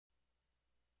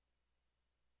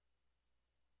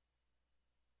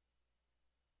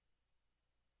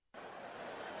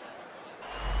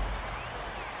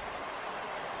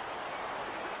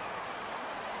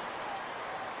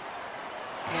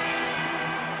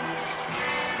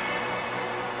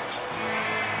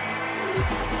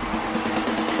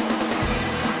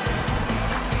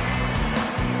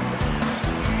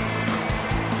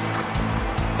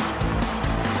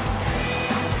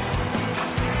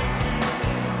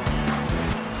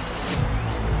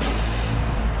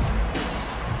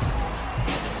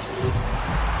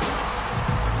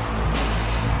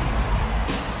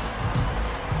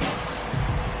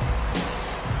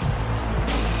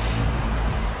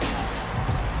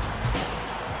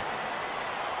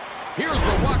Here's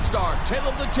the rock star tail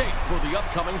of the tape for the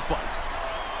upcoming fight.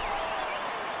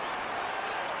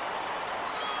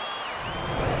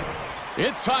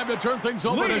 It's time to turn things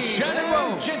over to Shannon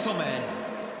Rose. Gentlemen,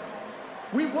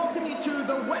 we welcome you to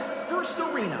the West First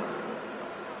Arena.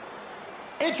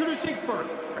 Introducing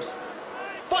first,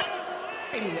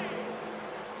 fighting.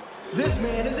 This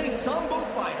man is a Sambo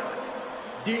fighter,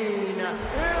 Dean Imperator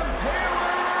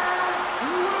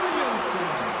Williamson.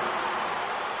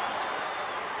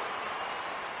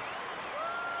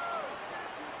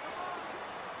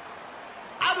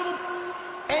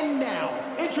 And now,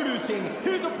 introducing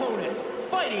his opponent,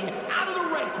 fighting out of the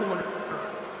red corner.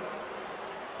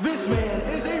 This man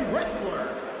is a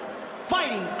wrestler,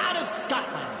 fighting out of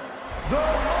Scotland, the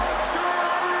Monster.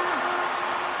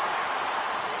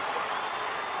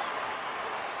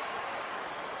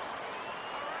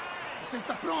 Você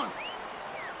está pronto?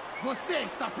 Você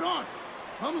está pronto?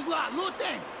 Vamos lá,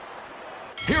 lutem!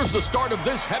 Here's the start of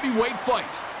this heavyweight fight.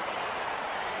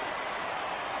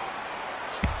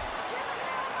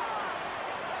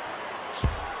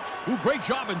 Ooh, great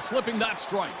job in slipping that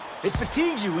strike. It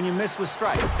fatigues you when you miss with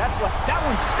strikes. That's what that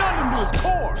one stunned him to his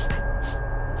core.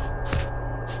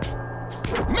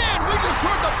 Man, we just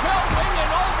heard the bell ring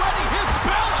and already his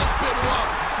bell has been rung.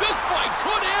 This fight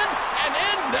could end and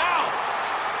end now.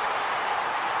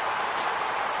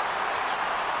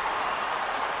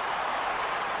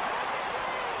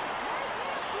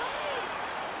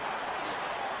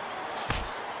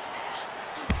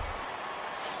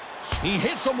 He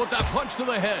hits him with that punch to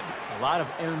the head. A lot of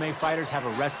MMA fighters have a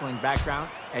wrestling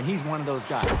background, and he's one of those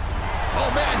guys.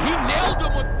 Oh, man, he nailed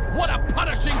him with what a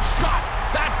punishing shot.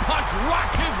 That punch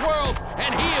rocked his world,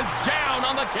 and he is down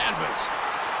on the canvas.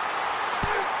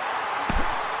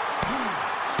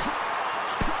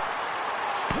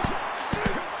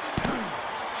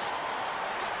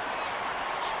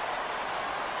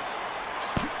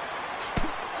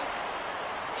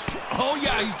 Oh,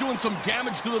 yeah, he's doing some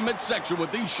damage to the midsection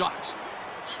with these shots.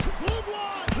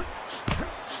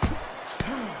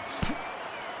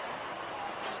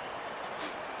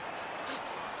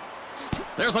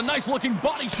 There's a nice-looking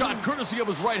body shot courtesy of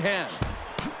his right hand.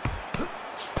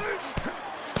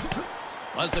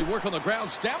 As they work on the ground,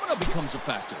 stamina becomes a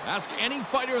factor. Ask any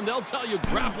fighter and they'll tell you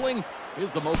grappling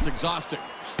is the most exhausting.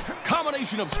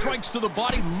 Combination of strikes to the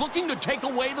body looking to take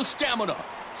away the stamina.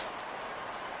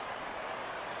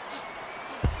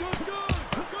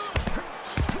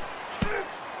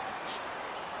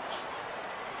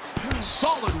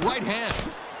 Solid right hand.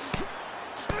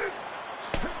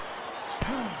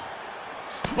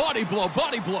 Body blow,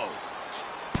 body blow.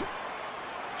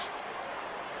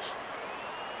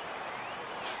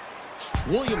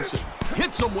 Williamson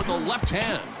hits him with a left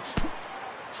hand.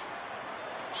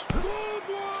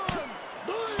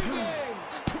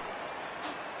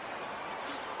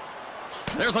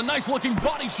 There's a nice-looking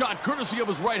body shot courtesy of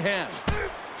his right hand.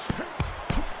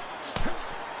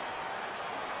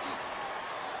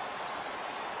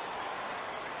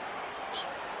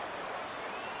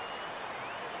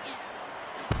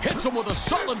 Hits him with a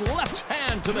solid left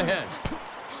hand to the head.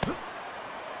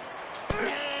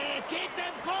 Keep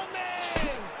them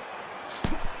coming!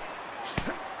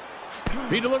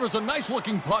 He delivers a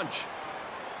nice-looking punch.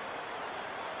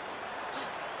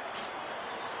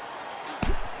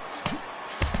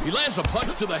 He lands a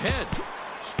punch to the head.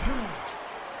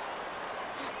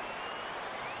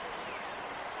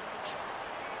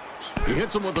 He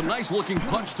hits him with a nice-looking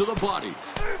punch to the body.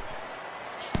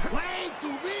 Way to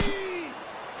be!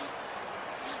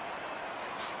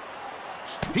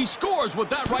 He scores with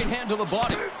that right hand to the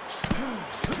body.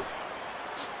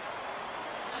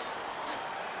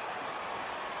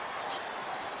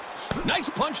 Nice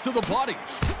punch to the body.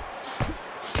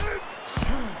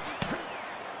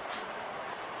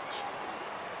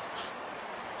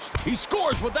 He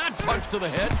scores with that punch to the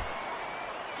head.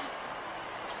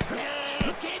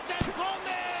 Keep them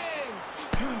coming!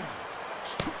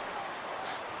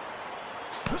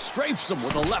 Strafes him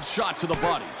with a left shot to the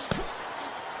body.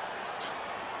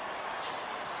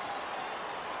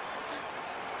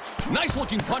 Nice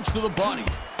looking punch to the body.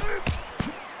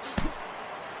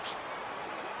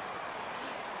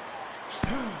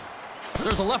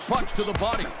 There's a left punch to the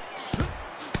body.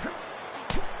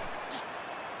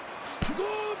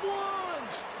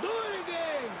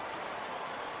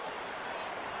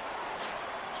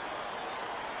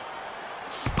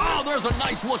 there's a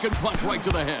nice-looking punch right to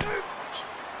the head.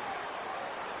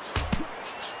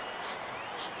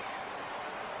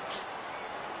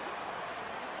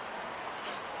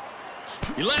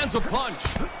 He lands a punch.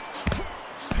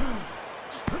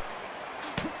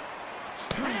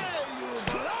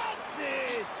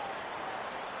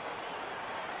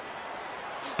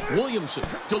 Williamson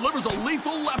delivers a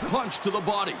lethal left punch to the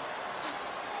body.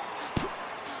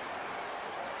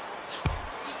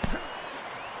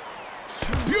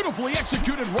 Beautifully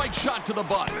executed right shot to the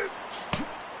body.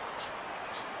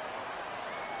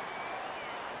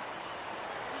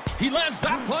 He lands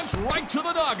that punch right to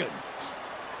the noggin.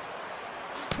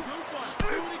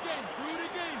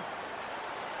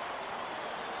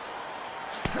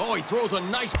 Oh, he throws a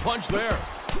nice punch there.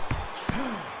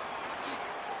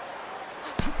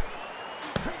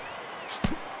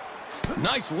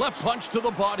 Nice left punch to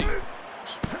the body.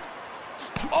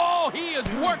 Oh, he is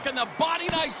working the body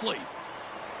nicely.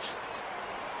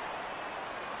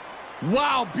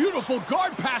 Wow, beautiful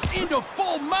guard pass into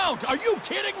full mount. Are you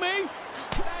kidding me?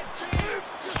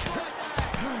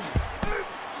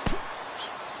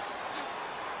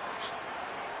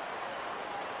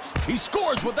 He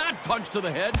scores with that punch to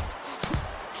the head.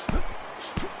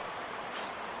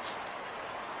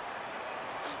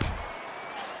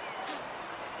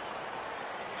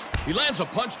 He lands a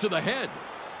punch to the head.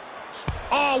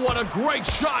 Oh, what a great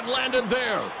shot landed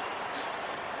there.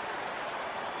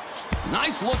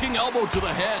 Nice looking elbow to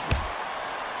the head.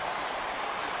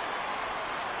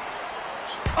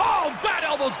 Oh, that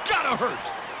elbow's gotta hurt.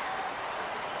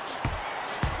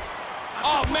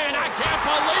 Oh, man, I can't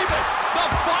believe it. The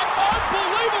fight,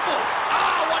 unbelievable.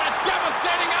 Oh, what a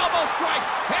devastating elbow strike.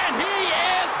 And he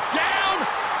is down.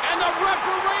 And the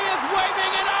referee is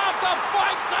waving it off. The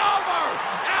fight's over.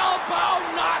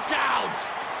 Elbow knockout.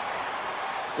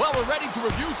 Well, we're ready to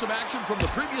review some action from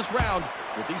the previous round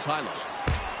with these highlights.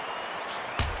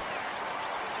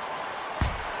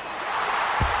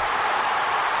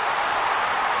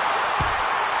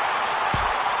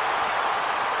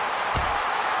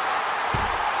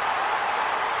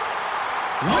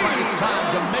 All right, it's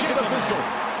time to make it official.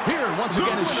 Here, once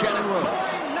again, is Shannon Rose.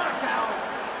 Knockout,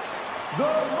 the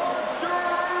Monster.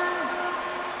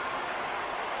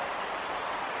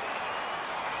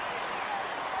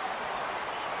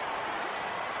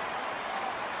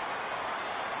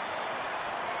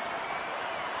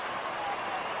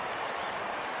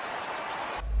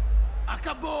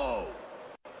 Acabou!